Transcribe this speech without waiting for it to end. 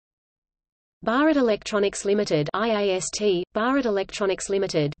Bharat Electronics Limited (IAST), Bharat Electronics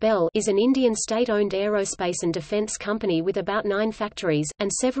Limited (BEL) is an Indian state-owned aerospace and defence company with about 9 factories,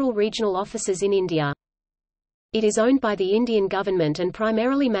 and several regional offices in India. It is owned by the Indian government and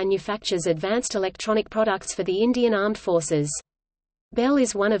primarily manufactures advanced electronic products for the Indian Armed Forces. BEL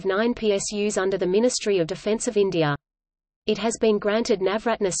is one of 9 PSUs under the Ministry of Defence of India. It has been granted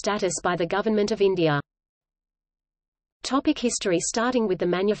Navratna status by the Government of India. History. Starting with the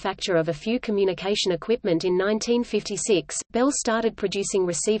manufacture of a few communication equipment in 1956, BEL started producing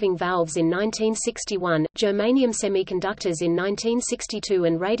receiving valves in 1961, germanium semiconductors in 1962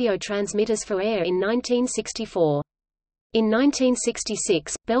 and radio transmitters for air in 1964. In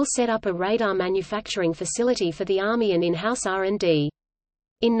 1966, BEL set up a radar manufacturing facility for the Army and in-house R&D.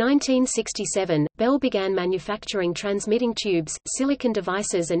 In 1967, BEL began manufacturing transmitting tubes, silicon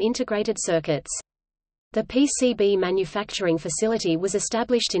devices and integrated circuits. The PCB manufacturing facility was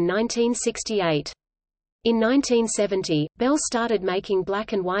established in 1968. In 1970, BEL started making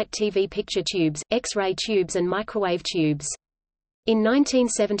black and white TV picture tubes, X-ray tubes and microwave tubes. In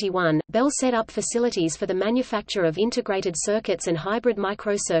 1971, BEL set up facilities for the manufacture of integrated circuits and hybrid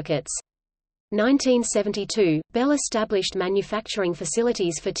microcircuits. 1972, BEL established manufacturing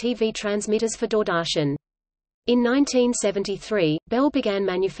facilities for TV transmitters for Doordarshan. In 1973, BEL began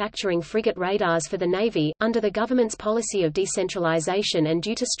manufacturing frigate radars for the Navy. Under the government's policy of decentralization and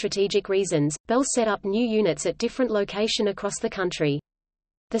due to strategic reasons, BEL set up new units at different locations across the country.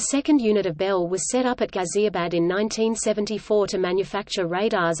 The second unit of BEL was set up at Ghaziabad in 1974 to manufacture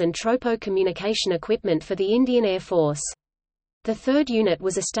radars and tropo communication equipment for the Indian Air Force. The third unit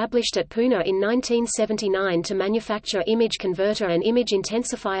was established at Pune in 1979 to manufacture image converter and image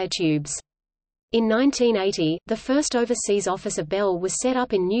intensifier tubes. In 1980, the first overseas office of BEL was set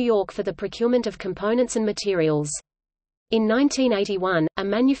up in New York for the procurement of components and materials. In 1981, a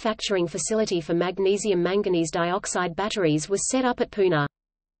manufacturing facility for magnesium manganese dioxide batteries was set up at Pune.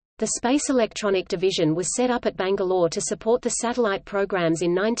 The Space Electronic Division was set up at Bangalore to support the satellite programs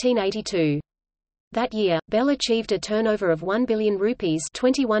in 1982. That year, BEL achieved a turnover of 1 billion rupees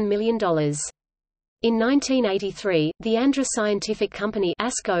 $21 million. In 1983, the Andhra Scientific Company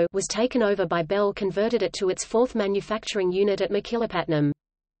 (ASCO) was taken over by BEL, converted it to its fourth manufacturing unit at Machilapatnam.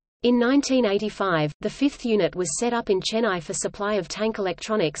 In 1985, the fifth unit was set up in Chennai for supply of tank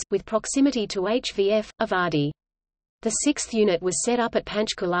electronics, with proximity to HVF, Avadi. The sixth unit was set up at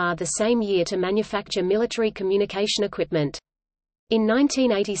Panchkula the same year to manufacture military communication equipment. In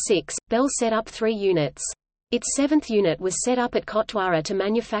 1986, BEL set up 3 units. Its seventh unit was set up at Kotwara to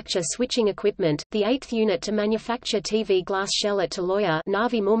manufacture switching equipment, the eighth unit to manufacture TV glass shell at Taloya,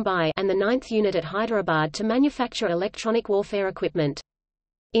 Navi Mumbai, and the ninth unit at Hyderabad to manufacture electronic warfare equipment.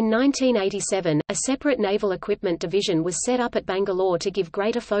 In 1987, a separate naval equipment division was set up at Bangalore to give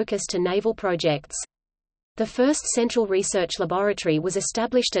greater focus to naval projects. The first Central Research Laboratory was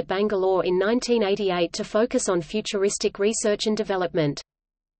established at Bangalore in 1988 to focus on futuristic research and development.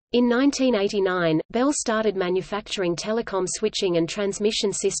 In 1989, BEL started manufacturing telecom switching and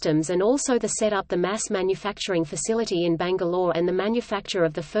transmission systems and also set up the mass manufacturing facility in Bangalore and the manufacture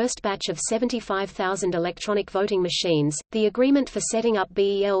of the first batch of 75,000 electronic voting machines. The agreement for setting up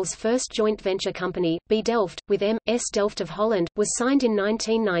BEL's first joint venture company, B Delft, with M.S. Delft of Holland, was signed in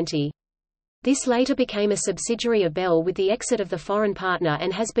 1990. This later became a subsidiary of BEL with the exit of the foreign partner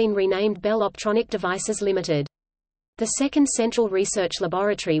and has been renamed BEL Optronic Devices Limited. The second Central Research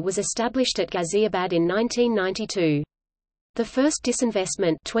Laboratory was established at Ghaziabad in 1992. The first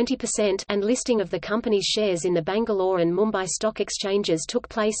disinvestment 20% and listing of the company's shares in the Bangalore and Mumbai stock exchanges took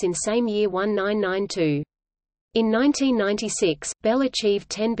place in same year 1992. In 1996, BEL achieved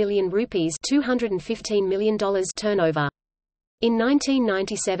 10 billion rupees $215 million turnover. In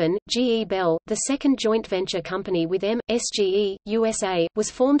 1997, GE BEL, the second joint venture company with M.S.GE, USA,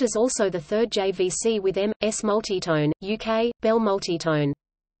 was formed as also the third JVC with M.S. Multitone, UK, BEL Multitone.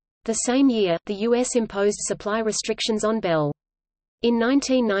 The same year, the US imposed supply restrictions on BEL. In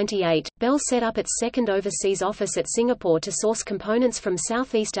 1998, BEL set up its second overseas office at Singapore to source components from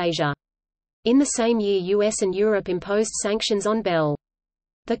Southeast Asia. In the same year, US and Europe imposed sanctions on BEL.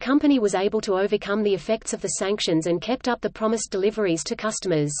 The company was able to overcome the effects of the sanctions and kept up the promised deliveries to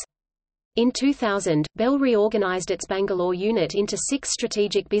customers. In 2000, BEL reorganized its Bangalore unit into 6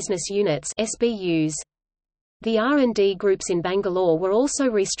 strategic business units (SBUs). The R&D groups in Bangalore were also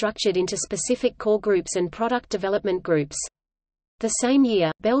restructured into specific core groups and product development groups. The same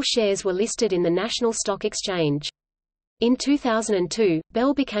year, BEL shares were listed in the National Stock Exchange. In 2002,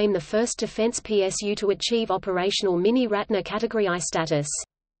 BEL became the first defense PSU to achieve operational Mini Ratna Category I status.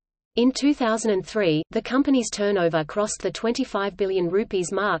 In 2003, the company's turnover crossed the 25 billion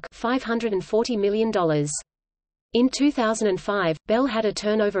rupees mark, $540 million. In 2005, Bell had a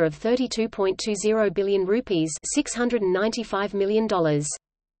turnover of 32.20 billion rupees, $695 million.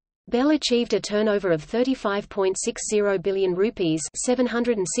 Bell achieved a turnover of 35.60 billion rupees,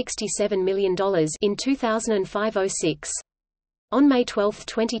 $767 million in 2005-06. On May 12,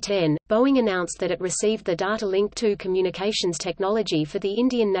 2010, Boeing announced that it received the Data Link 2 communications technology for the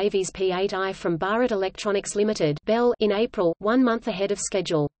Indian Navy's P-8I from Bharat Electronics Limited (BEL) in April, 1 month ahead of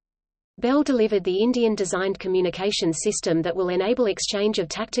schedule. Bell delivered the Indian-designed communications system that will enable exchange of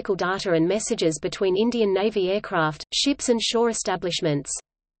tactical data and messages between Indian Navy aircraft, ships and shore establishments.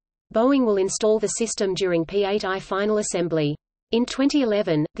 Boeing will install the system during P-8I final assembly. In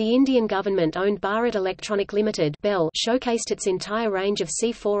 2011, the Indian government-owned Bharat Electronics Limited (BEL) showcased its entire range of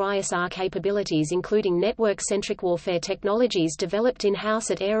C4ISR capabilities, including network-centric warfare technologies developed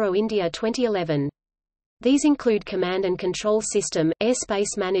in-house at Aero India 2011. These include command and control system,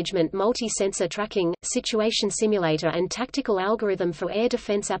 airspace management, multi-sensor tracking, situation simulator and tactical algorithm for air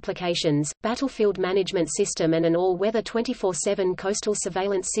defense applications, battlefield management system and an all-weather 24/7 coastal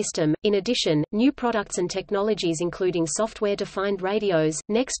surveillance system. In addition, new products and technologies including software-defined radios,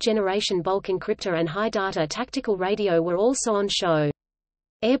 next-generation bulk encryptor and high-data tactical radio were also on show.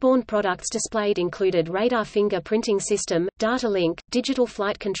 Airborne products displayed included radar finger-printing system, data link, digital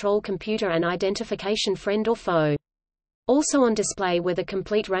flight control computer and identification friend or foe. Also on display were the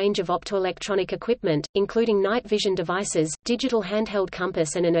complete range of optoelectronic equipment, including night vision devices, digital handheld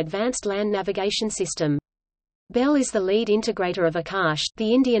compass and an advanced land navigation system. Bell is the lead integrator of Akash,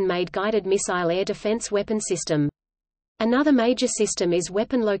 the Indian-made guided missile air defense weapon system. Another major system is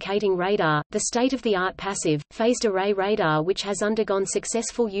weapon locating radar, the state-of-the-art passive, phased array radar which has undergone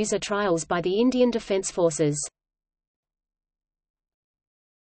successful user trials by the Indian Defence Forces.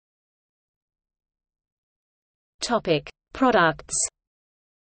 Products.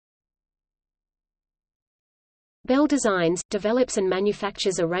 Bell designs, develops and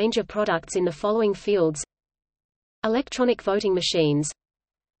manufactures a range of products in the following fields: electronic voting machines,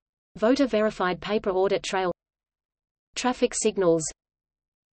 voter-verified paper audit trail, traffic signals,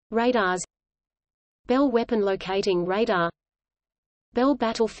 radars, Bell weapon locating radar, Bell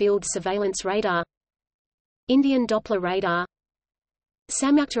battlefield surveillance radar, Indian Doppler radar,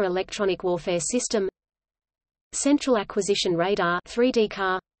 Samyukta electronic warfare system, central acquisition radar 3D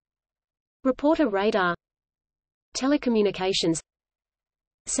car, reporter radar, telecommunications,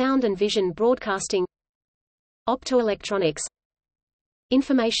 sound and vision broadcasting, optoelectronics,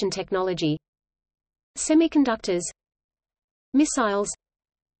 information technology, semiconductors, missiles,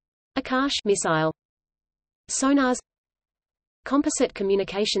 Akash missile, sonars, composite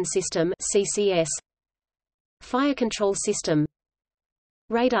communication system (CCS), fire control system,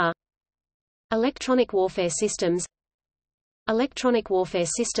 radar, electronic warfare systems, electronic warfare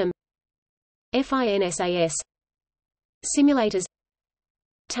system, FINSAS, simulators,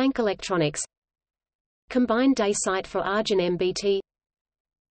 tank electronics, combined day sight for Arjun MBT,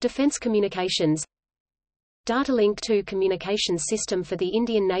 defense communications, Data Link 2 communications system for the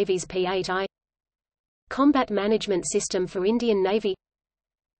Indian Navy's P-8I, combat management system for Indian Navy,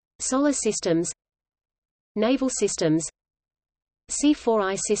 solar systems, naval systems,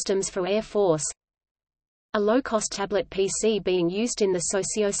 C4I systems for Air Force, a low-cost tablet PC being used in the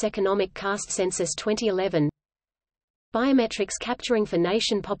socio-economic caste census 2011, biometrics capturing for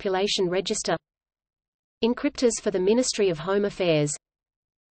nation population register, encryptors for the Ministry of Home Affairs,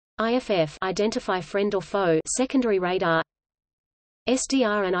 IFF identify friend or foe secondary radar,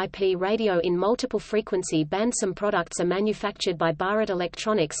 SDR and IP radio in multiple frequency band. Some products are manufactured by Bharat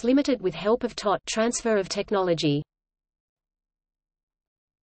Electronics Limited with help of TOT transfer of technology.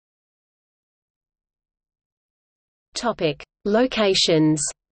 Topic: Locations.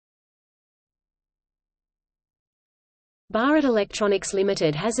 Bharat Electronics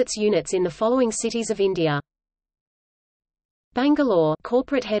Limited has its units in the following cities of India: Bangalore,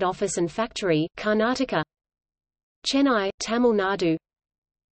 corporate head office and factory, Karnataka; Chennai, Tamil Nadu;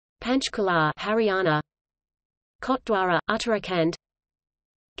 Panchkula, Haryana; Kotdwara, Uttarakhand;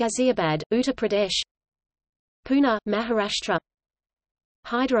 Ghaziabad, Uttar Pradesh; Pune, Maharashtra;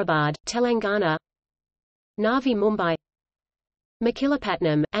 Hyderabad, Telangana; Navi Mumbai;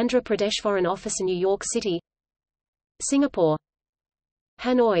 Machilapatnam, Andhra Pradesh. Foreign Office New York City; Singapore;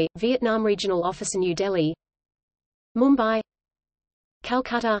 Hanoi, Vietnam Regional Office New Delhi; Mumbai;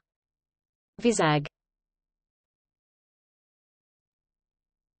 Calcutta; Vizag.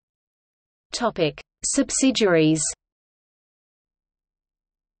 Topic: Subsidiaries.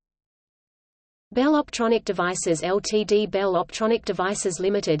 Bell Optronic Devices Ltd. Bell Optronic Devices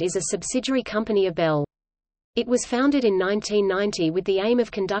Limited is a subsidiary company of Bell. It was founded in 1990 with the aim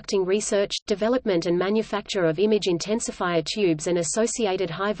of conducting research, development and manufacture of image intensifier tubes and associated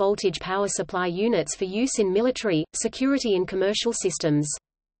high-voltage power supply units for use in military, security and commercial systems.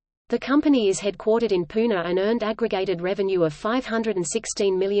 The company is headquartered in Pune and earned aggregated revenue of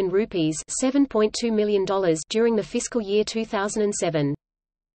 516 million rupees $7.2 million during the fiscal year 2007.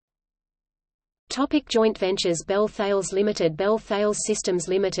 Joint ventures. Bell Thales Limited. Bell Thales Systems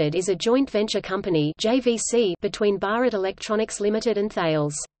Limited is a joint venture company (JVC) between Bharat Electronics Limited and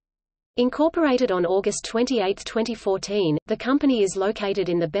Thales. Incorporated on August 28, 2014, the company is located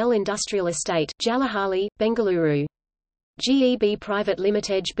in the Bell Industrial Estate, Jalahalli, Bengaluru. GEB Private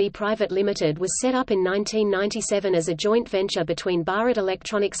Limited. GEB Private Limited was set up in 1997 as a joint venture between Bharat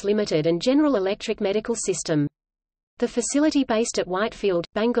Electronics Limited and General Electric Medical System. The facility based at Whitefield,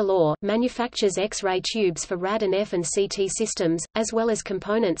 Bangalore, manufactures X-ray tubes for RAD and F and CT systems, as well as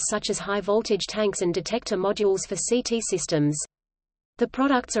components such as high-voltage tanks and detector modules for CT systems. The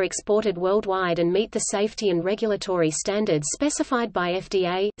products are exported worldwide and meet the safety and regulatory standards specified by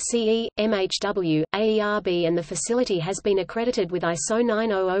FDA, CE, MHW, AERB, and the facility has been accredited with ISO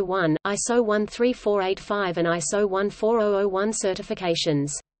 9001, ISO 13485 and ISO 14001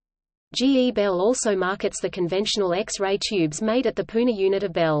 certifications. GE Bell also markets the conventional X-ray tubes made at the Pune unit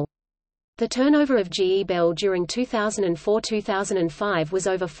of Bell. The turnover of GE Bell during 2004-2005 was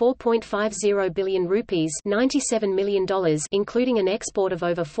over 4.50 billion rupees $97 million, including an export of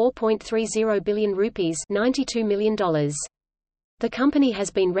over 4.30 billion rupees $92 million. The company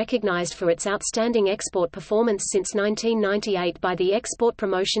has been recognized for its outstanding export performance since 1998 by the Export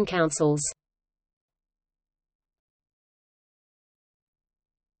Promotion Councils.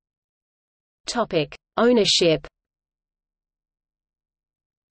 Ownership.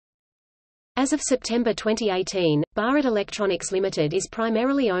 As of September 2018, Bharat Electronics Limited is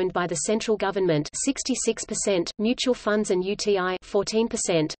primarily owned by the central government 66%, mutual funds and UTI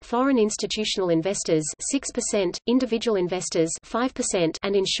 14%, foreign institutional investors 6%, individual investors 5%,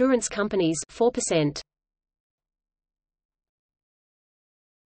 and insurance companies 4%.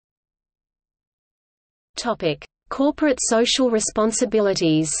 Topic: Corporate social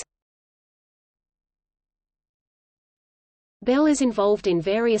responsibilities. Bell is involved in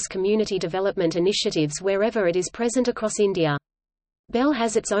various community development initiatives wherever it is present across India. Bell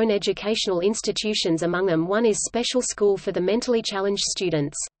has its own educational institutions, among them one is Special School for the Mentally Challenged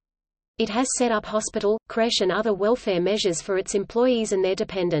Students. It has set up hospital, creche and other welfare measures for its employees and their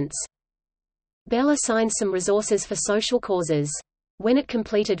dependents. Bell assigns some resources for social causes. When it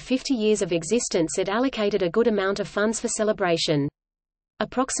completed 50 years of existence, it allocated a good amount of funds for celebration.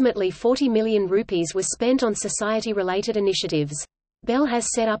 Approximately 40 million rupees was spent on society-related initiatives. Bell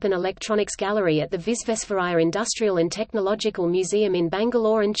has set up an electronics gallery at the Visvesvaraya Industrial and Technological Museum in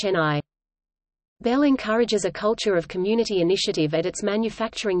Bangalore and Chennai. Bell encourages a culture of community initiative at its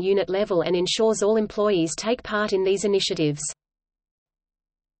manufacturing unit level and ensures all employees take part in these initiatives.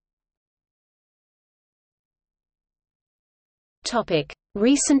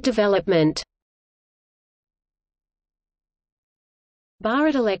 Recent development.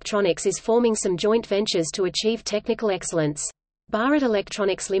 Bharat Electronics is forming some joint ventures to achieve technical excellence. Bharat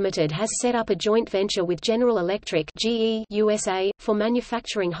Electronics Limited has set up a joint venture with General Electric (GE) USA for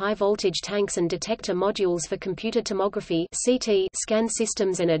manufacturing high-voltage tanks and detector modules for computer tomography (CT) scan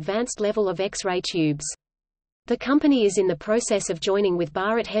systems and advanced level of X-ray tubes. The company is in the process of joining with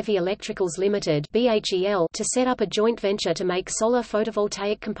Bharat Heavy Electricals Limited (BHEL) to set up a joint venture to make solar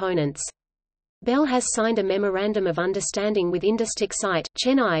photovoltaic components. Bell has signed a Memorandum of Understanding with Industech Site,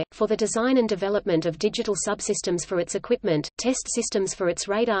 Chennai, for the design and development of digital subsystems for its equipment, test systems for its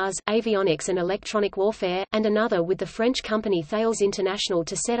radars, avionics and electronic warfare, and another with the French company Thales International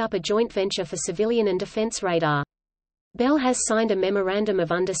to set up a joint venture for civilian and defense radar. Bell has signed a Memorandum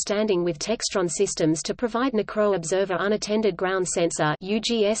of Understanding with Textron Systems to provide Necro Observer Unattended Ground Sensor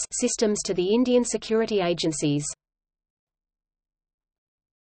 (UGS) systems to the Indian security agencies.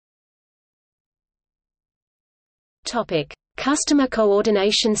 Customer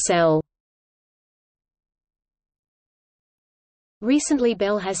Coordination Cell. Recently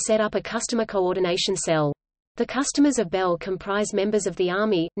Bell has set up a Customer Coordination Cell. The customers of Bell comprise members of the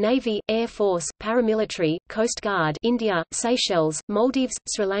Army, Navy, Air Force, Paramilitary, Coast Guard India, Seychelles, Maldives,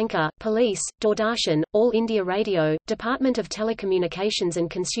 Sri Lanka, Police, Doordarshan, All India Radio, Department of Telecommunications, and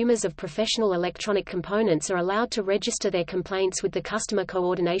consumers of professional electronic components are allowed to register their complaints with the Customer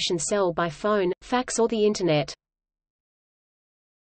Coordination Cell by phone, fax or the Internet.